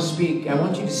 I want to speak. I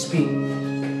want you to speak.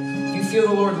 If you feel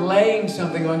the Lord laying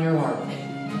something on your heart,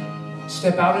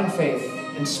 step out in faith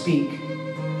and speak.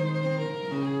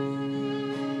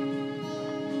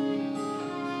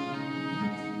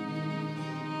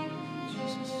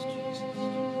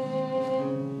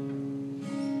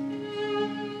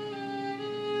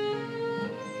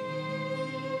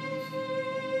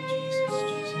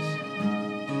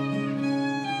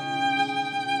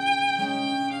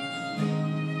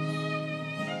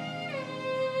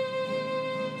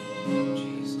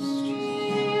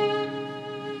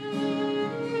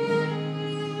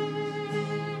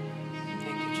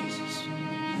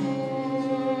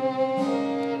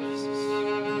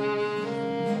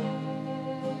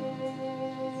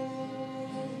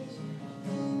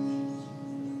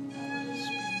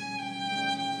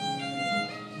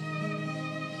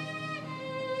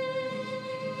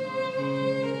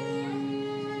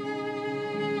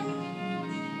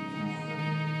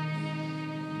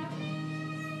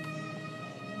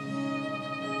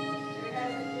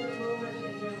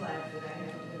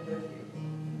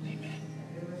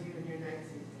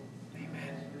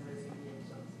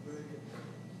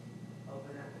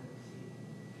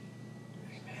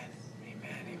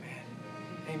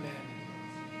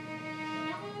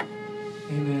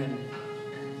 Amen.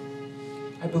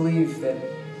 I believe that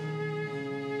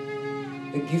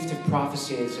the gift of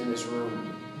prophecy is in this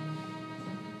room.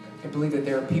 I believe that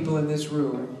there are people in this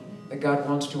room that God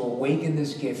wants to awaken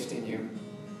this gift in you,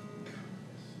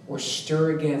 or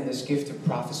stir again this gift of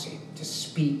prophecy, to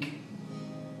speak.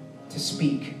 To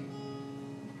speak.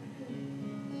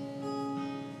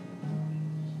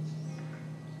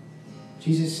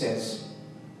 Jesus says,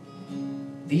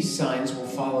 these signs will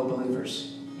follow believers.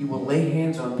 You will lay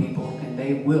hands on people and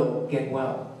they will get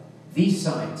well. These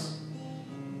signs.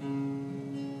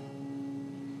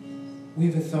 We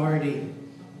have authority.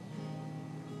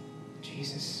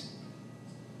 Jesus.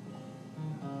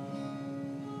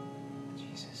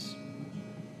 Jesus.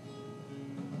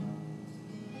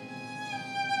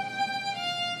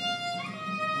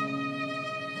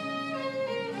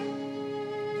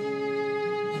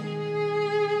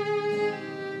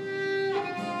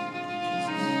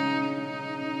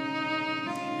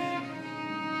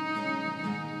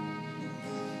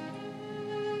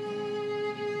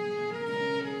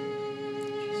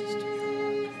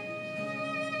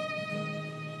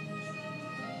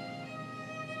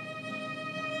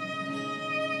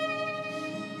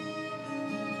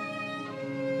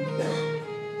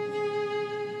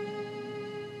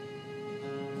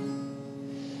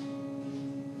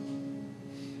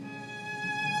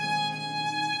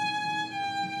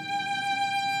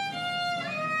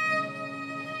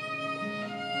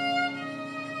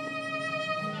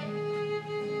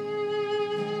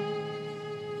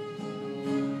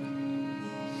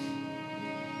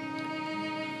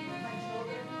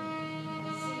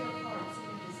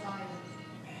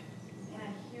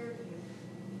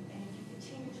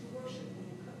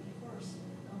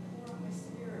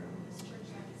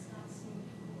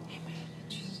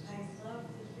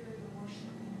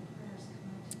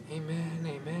 Amen,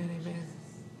 amen, amen.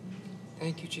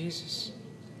 Thank you, Jesus.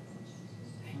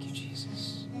 Thank you,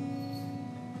 Jesus.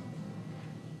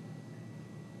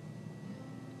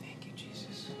 Thank you,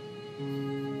 Jesus. Thank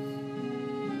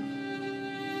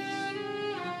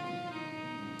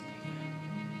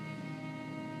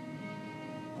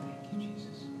you,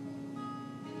 Jesus.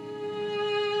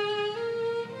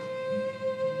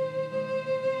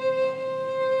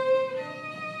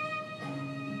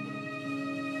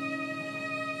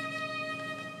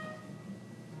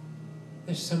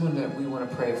 There's someone that we want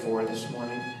to pray for this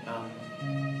morning.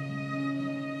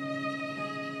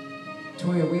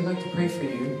 Toya, we'd like to pray for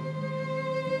you.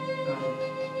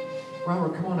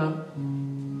 Robert, come on up.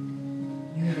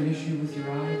 You have an issue with your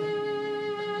eye?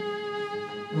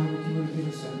 Robert, do you want to give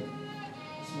us a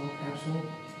small capsule?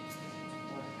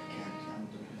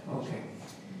 Okay.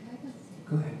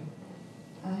 Go ahead.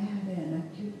 I have an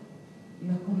acute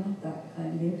glaucoma that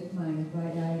left my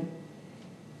right eye.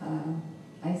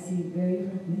 I see very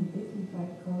fragmented. If I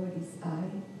cover this eye,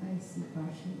 I see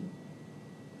partially.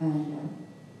 And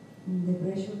the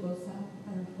pressure goes up,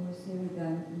 and of course every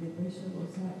time the pressure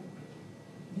goes up,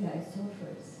 the eye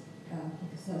suffers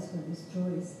because asthma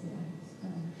destroys the eyes.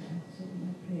 So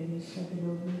my prayer is that the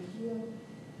Lord will heal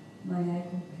my eye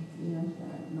completely and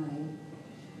that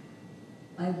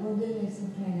my wilderness of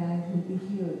my eye will be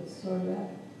healed. So that.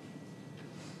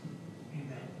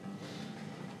 Amen.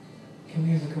 Can we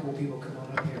have a couple people come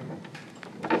on up here?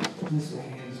 Let's lay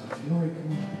hands on you. Lori,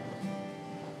 come on.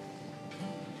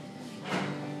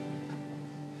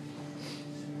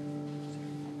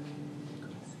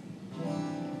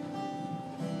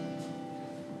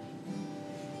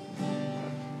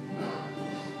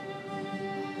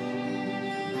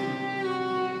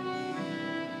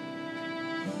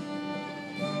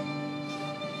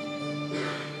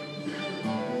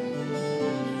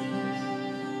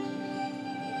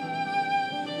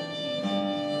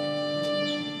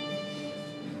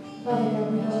 Father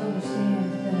God, we don't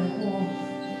understand the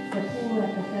pool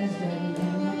at Bethesda and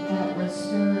what that was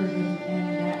stirred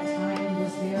and that time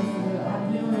was there for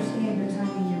we don't understand your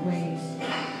time and your ways.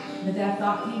 But that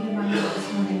thought came to my mind this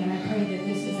morning, and I pray that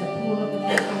this is a pool of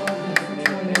Bethesda for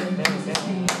joy in Jesus'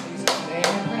 name. I pray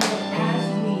that as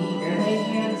we lay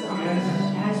hands on her,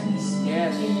 as we speak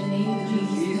in the name of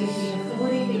Jesus, with the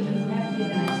authority that you have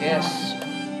given us,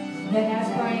 that as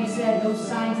Brian said, those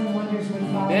signs and wonders would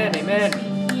follow. Amen.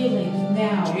 Healing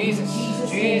now. Jesus.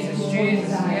 Yes,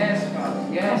 Father.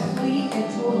 Yes. Complete and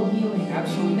total healing.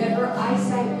 Absolutely. That her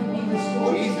eyesight would be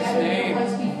restored better than it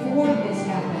was before this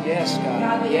happened. Yes, God.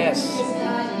 God, that Yes. this is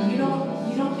not, you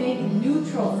don't make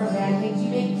neutral from bad things. You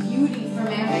make beauty from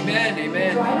ashes.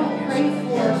 Amen. So I don't pray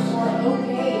for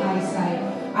okay eyesight.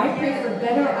 I pray for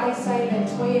better eyesight than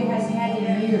Toya has had in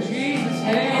years. Jesus'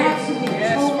 And name. absolute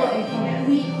total and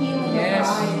complete healing of her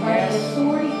eyes by the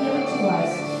authority given to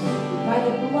us. By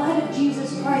the blood of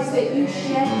Jesus Christ that you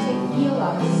shed to heal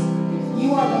us.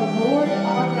 You are the Lord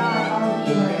our God, our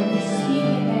healer, and we speak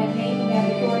in that name and that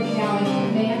authority now and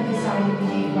command this eye to be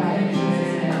made right in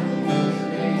Jesus'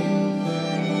 name.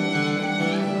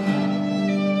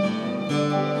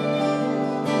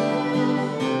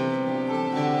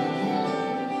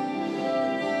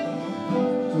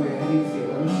 Toya, how do you feel?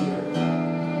 Let me see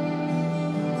her.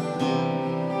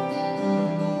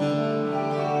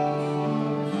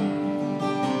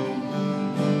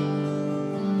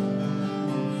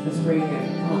 Let's pray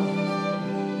again. Come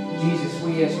on. Jesus,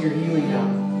 we ask your healing now.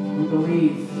 We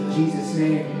believe in Jesus'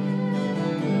 name.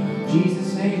 In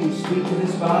Jesus' name, we speak to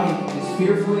this body. It's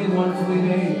fearfully and wonderfully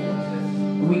made.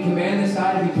 And we command this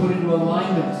eye to be put into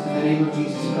alignment in the name of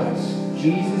Jesus Christ. In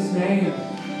Jesus' name,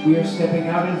 we are stepping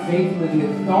out in faith with the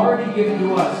authority given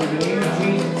to us in the name of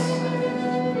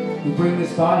Jesus. We bring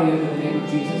this body under the name of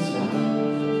Jesus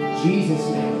now. Jesus'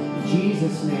 name.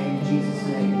 Jesus' name. Jesus'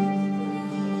 name.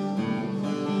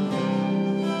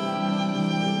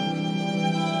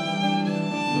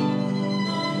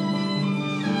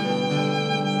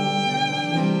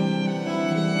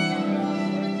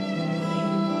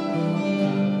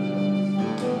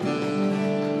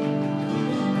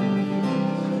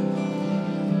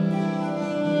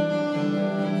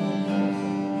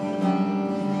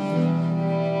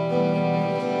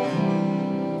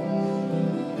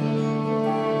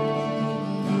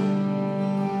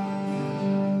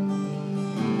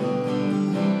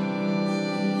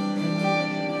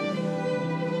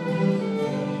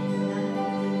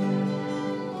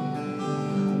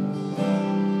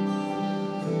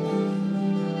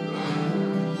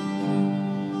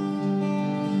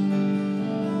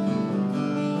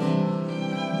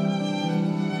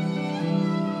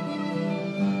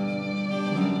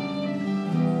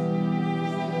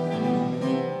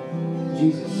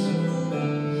 Jesus.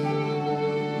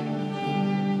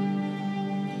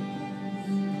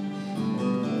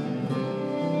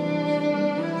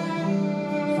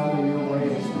 Father, your way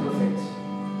is perfect.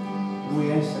 And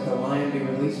we ask that the lion be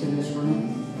released in this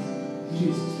room. In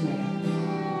Jesus' name.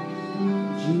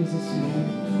 In Jesus' name,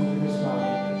 over this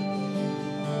body.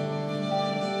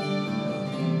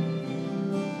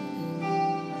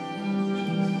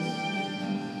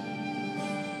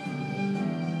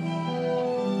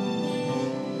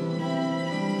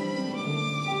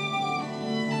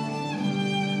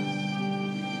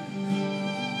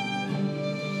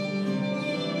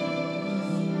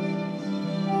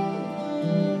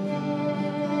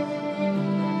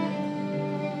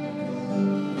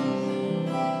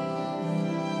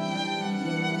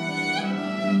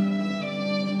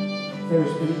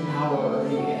 There's any power or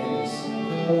any enemies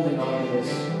holding on to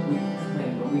this, we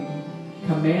claim, but we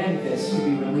command this to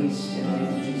be released in the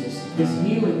name of Jesus. This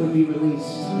healing would be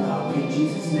released now in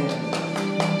Jesus' name.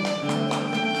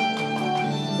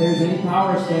 If there's any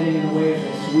power standing in the way of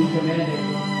this, we command it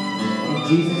in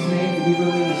Jesus' name to be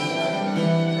released.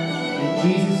 In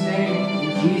Jesus' name.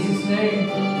 In Jesus' name.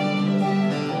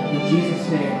 In Jesus'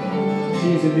 name. She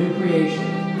is a new creation.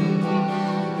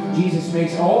 Jesus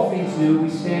makes all things new. We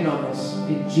stand on this.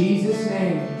 In Jesus'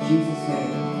 name. In Jesus'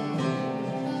 name.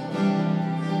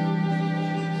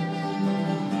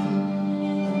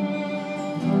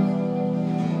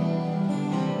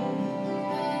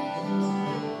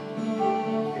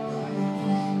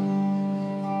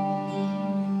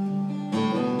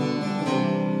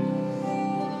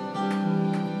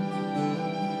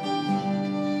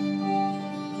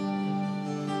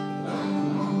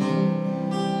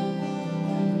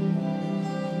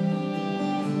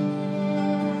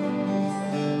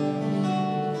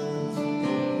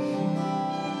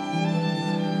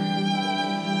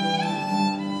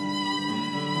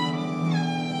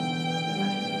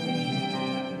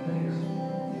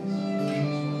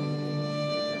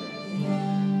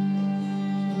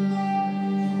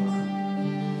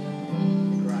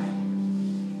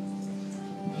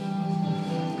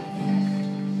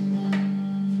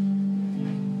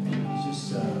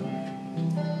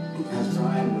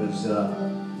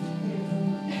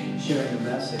 Sharing the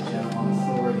message on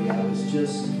authority, I was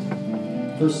just,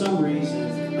 for some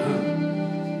reason,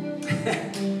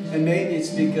 and maybe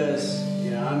it's because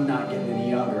I'm not getting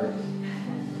any younger,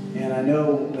 and I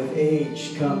know with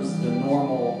age comes the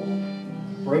normal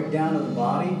breakdown of the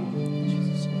body.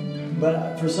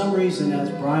 But for some reason, as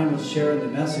Brian was sharing the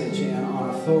message and on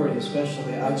authority,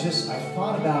 especially, I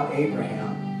thought about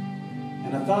Abraham.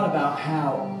 And I thought about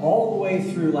how all the way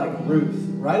through like Ruth,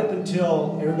 right up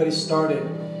until everybody started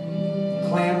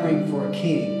clamoring for a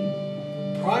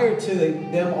king, prior to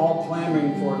them all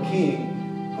clamoring for a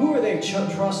king, who were they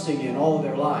trusting in all of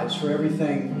their lives for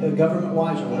everything,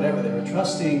 government-wise or whatever? They were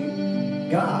trusting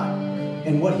God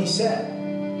and what He said,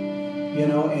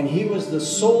 and He was the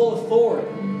sole authority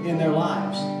in their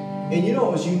lives. And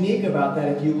what was unique about that,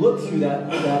 if you look through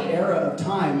that era of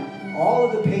time, all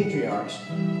of the patriarchs,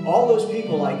 all those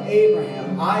people like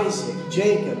Abraham, Isaac,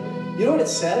 Jacob, you know what it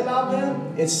said about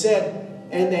them? It said,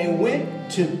 and they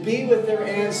went to be with their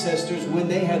ancestors when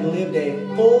they had lived a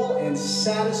full and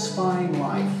satisfying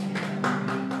life.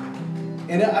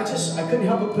 And I couldn't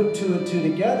help but put two and two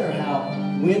together, how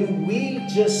when we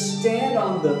just stand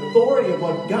on the authority of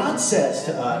what God says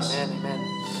to us,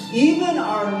 even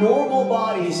our normal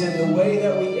bodies and the way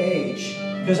that we age,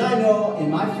 because I know in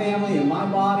my family, in my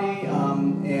body,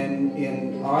 and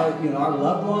in our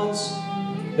loved ones,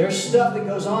 there's stuff that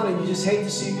goes on, and you just hate to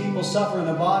see people suffer in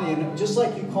their body. And just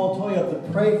like you called Toya up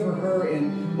to pray for her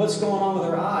and what's going on with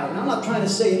her eye. And I'm not trying to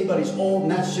say anybody's old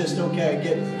and that's just okay,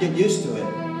 get used to it.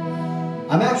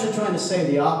 I'm actually trying to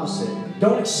say the opposite.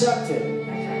 Don't accept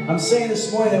it. I'm saying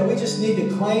this morning that we just need to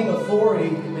claim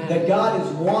authority, that God is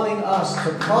wanting us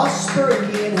to prosper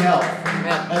and be in health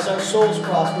as our souls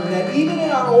prosper. And that even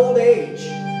in our old age,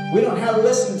 we don't have to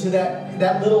listen to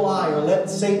that little lie or let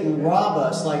Satan rob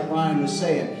us, like Ryan was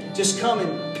saying. Just come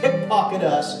and pickpocket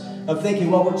us of thinking,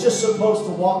 well, we're just supposed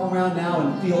to walk around now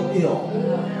and feel ill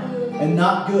and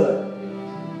not good.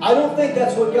 I don't think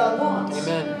that's what God wants.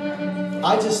 Amen.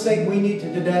 I just think we need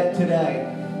to today,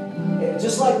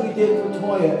 just like we did for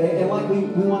Toya, and like we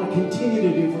want to continue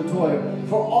to do for Toya,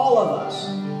 for all of us,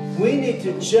 we need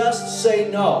to just say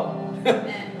no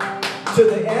to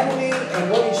the enemy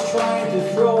and what he's trying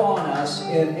to throw on us,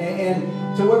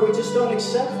 and to where we just don't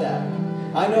accept that.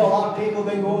 I know a lot of people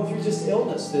have been going through just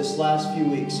illness this last few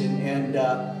weeks, and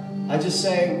I just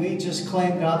say we just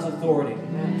claim God's authority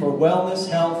for wellness,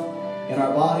 health in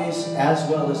our bodies as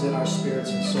well as in our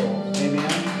spirits and souls. Amen.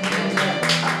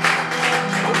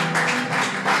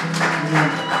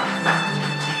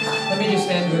 Let me just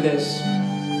end with this.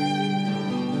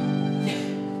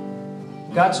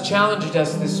 God's challenged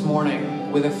us this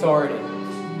morning with authority.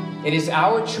 It is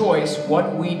our choice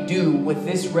what we do with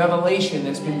this revelation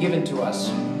that's been given to us.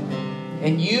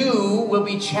 And you will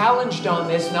be challenged on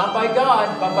this, not by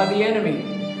God, but by the enemy.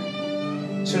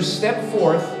 So step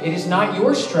forth. It is not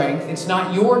your strength. It's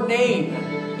not your name.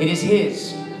 It is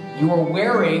His. You are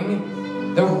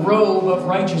wearing the robe of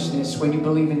righteousness when you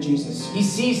believe in Jesus. He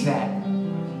sees that.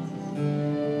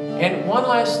 And one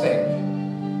last thing.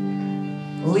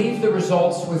 Leave the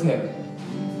results with Him.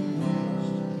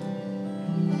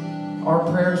 Our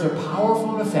prayers are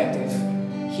powerful and effective.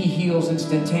 He heals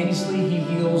instantaneously. He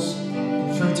heals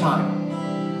through time.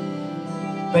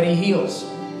 But He heals.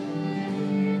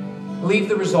 Leave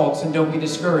the results and don't be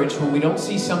discouraged when we don't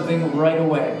see something right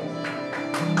away.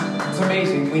 It's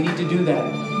amazing. We need to do that.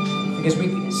 Because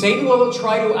Satan will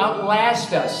try to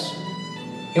outlast us.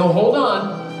 He'll hold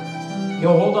on.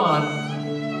 He'll hold on.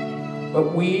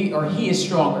 But He is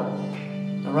stronger.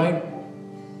 All right?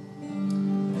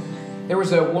 There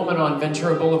was a woman on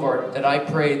Ventura Boulevard that I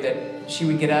prayed that she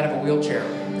would get out of a wheelchair.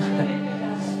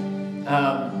 And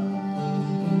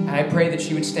I prayed that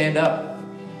she would stand up.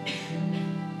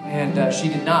 And she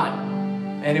did not.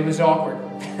 And it was awkward.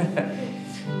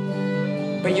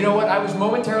 But you know what? I was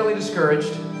momentarily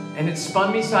discouraged. And it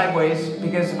spun me sideways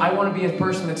because I want to be a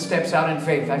person that steps out in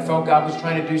faith. I felt God was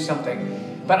trying to do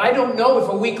something. But I don't know if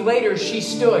a week later she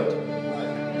stood.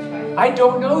 I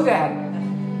don't know that.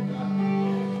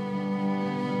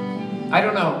 I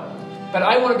don't know. But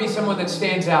I want to be someone that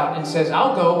stands out and says,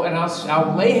 I'll go and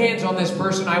I'll lay hands on this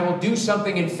person. I will do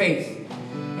something in faith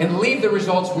and leave the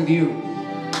results with you.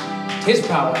 His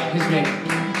power, His name.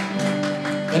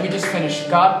 Let me just finish.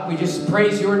 God, we just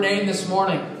praise your name this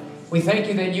morning. We thank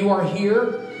you that you are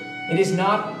here. It is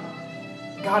not,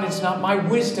 God, it's not my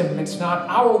wisdom. It's not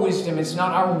our wisdom. It's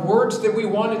not our words that we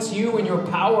want. It's you and your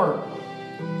power.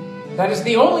 That is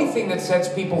the only thing that sets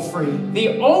people free.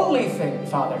 The only thing,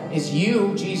 Father, is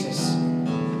you, Jesus.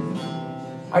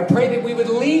 I pray that we would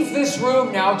leave this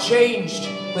room now changed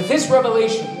with this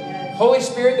revelation. Holy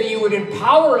Spirit, that you would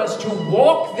empower us to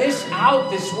walk this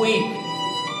out this week.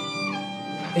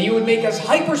 That you would make us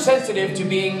hypersensitive to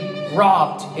being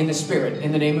robbed in the Spirit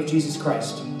in the name of Jesus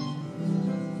Christ.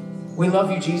 We love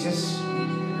you, Jesus.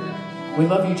 We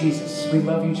love you, Jesus. We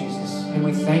love you, Jesus. And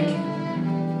we thank you.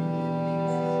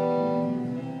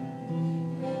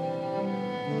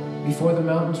 Before the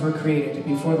mountains were created,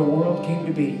 before the world came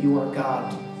to be, you are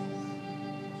God.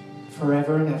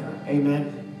 Forever and ever.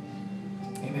 Amen.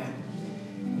 Amen.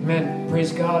 Amen.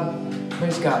 Praise God.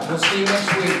 Praise God. We'll see you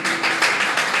next week.